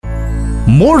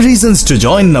More reasons to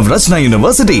join Navratna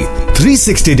University.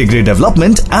 360-degree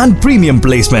development and premium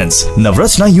placements.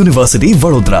 Navratna University,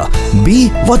 Vadodara. Be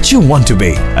what you want to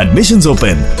be. Admissions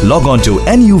open. Log on to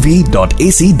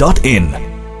nuv.ac.in.